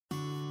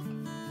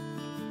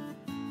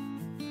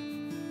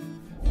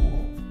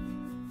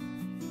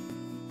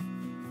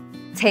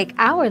Take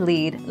our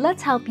lead,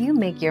 let's help you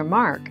make your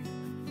mark.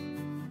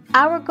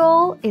 Our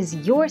goal is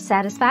your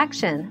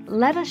satisfaction.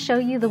 Let us show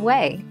you the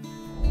way.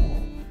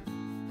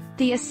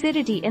 The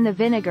acidity in the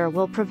vinegar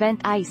will prevent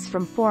ice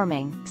from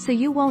forming, so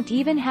you won't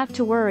even have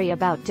to worry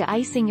about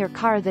de-icing your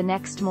car the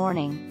next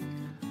morning.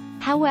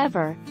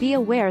 However, be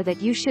aware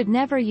that you should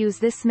never use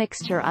this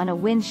mixture on a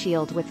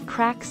windshield with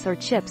cracks or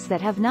chips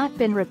that have not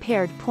been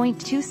repaired.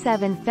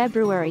 27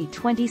 February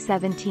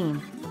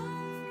 2017.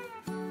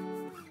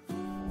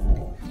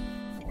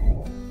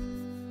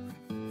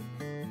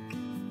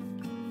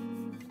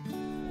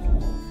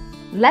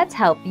 Let's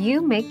help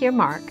you make your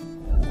mark.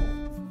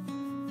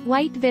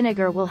 White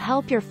vinegar will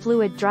help your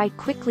fluid dry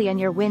quickly on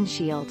your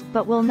windshield,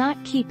 but will not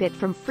keep it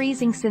from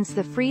freezing since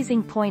the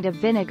freezing point of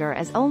vinegar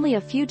is only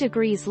a few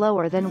degrees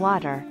lower than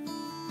water.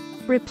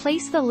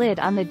 Replace the lid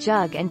on the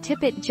jug and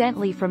tip it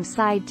gently from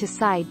side to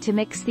side to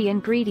mix the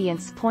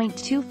ingredients.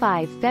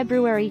 25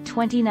 February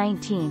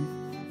 2019.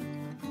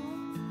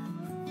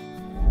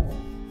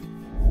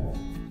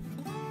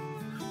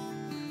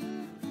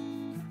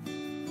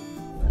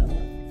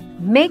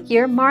 Make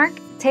your mark,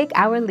 take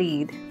our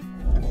lead.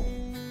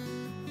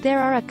 There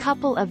are a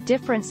couple of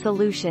different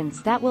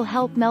solutions that will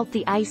help melt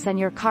the ice on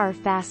your car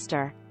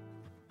faster.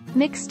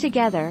 Mix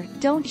together,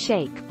 don't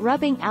shake,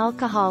 rubbing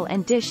alcohol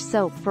and dish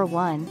soap for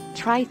 1.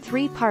 Try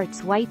 3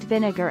 parts white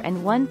vinegar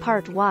and 1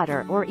 part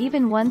water, or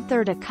even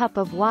 1/3 a cup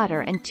of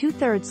water and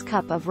 2/3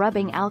 cup of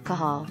rubbing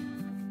alcohol.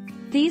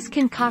 These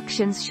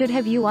concoctions should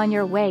have you on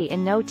your way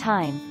in no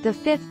time. The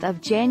 5th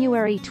of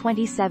January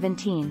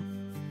 2017.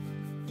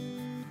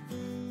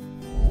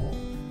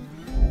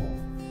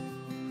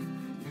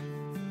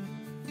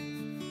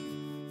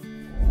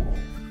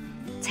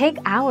 Take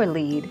our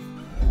lead.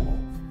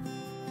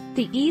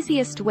 The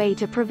easiest way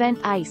to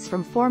prevent ice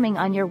from forming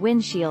on your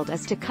windshield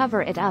is to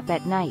cover it up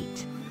at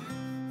night.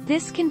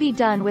 This can be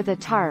done with a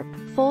tarp,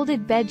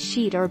 folded bed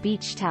sheet or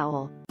beach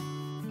towel.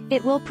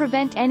 It will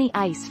prevent any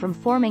ice from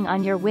forming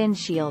on your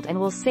windshield and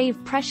will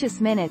save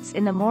precious minutes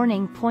in the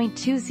morning.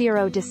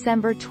 20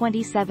 December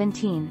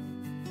 2017.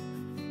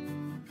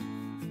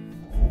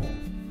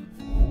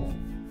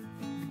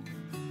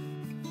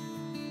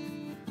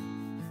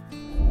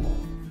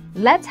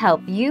 Let's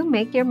help you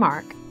make your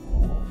mark.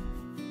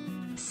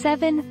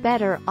 7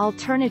 better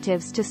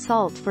alternatives to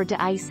salt for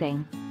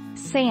de-icing.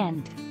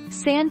 Sand.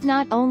 Sand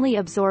not only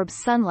absorbs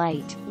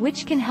sunlight,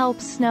 which can help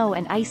snow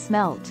and ice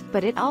melt,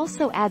 but it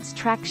also adds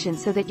traction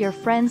so that your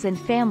friends and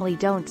family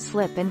don't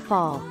slip and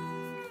fall.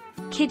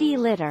 Kitty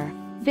litter.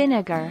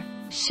 Vinegar.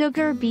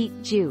 Sugar beet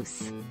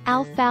juice.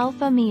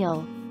 Alfalfa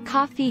meal.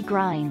 Coffee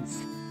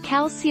grinds.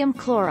 Calcium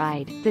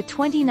chloride. The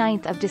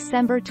 29th of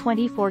December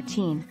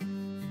 2014.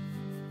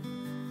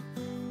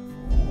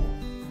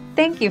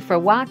 Thank you for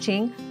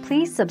watching.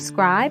 Please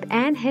subscribe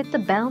and hit the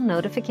bell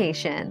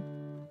notification.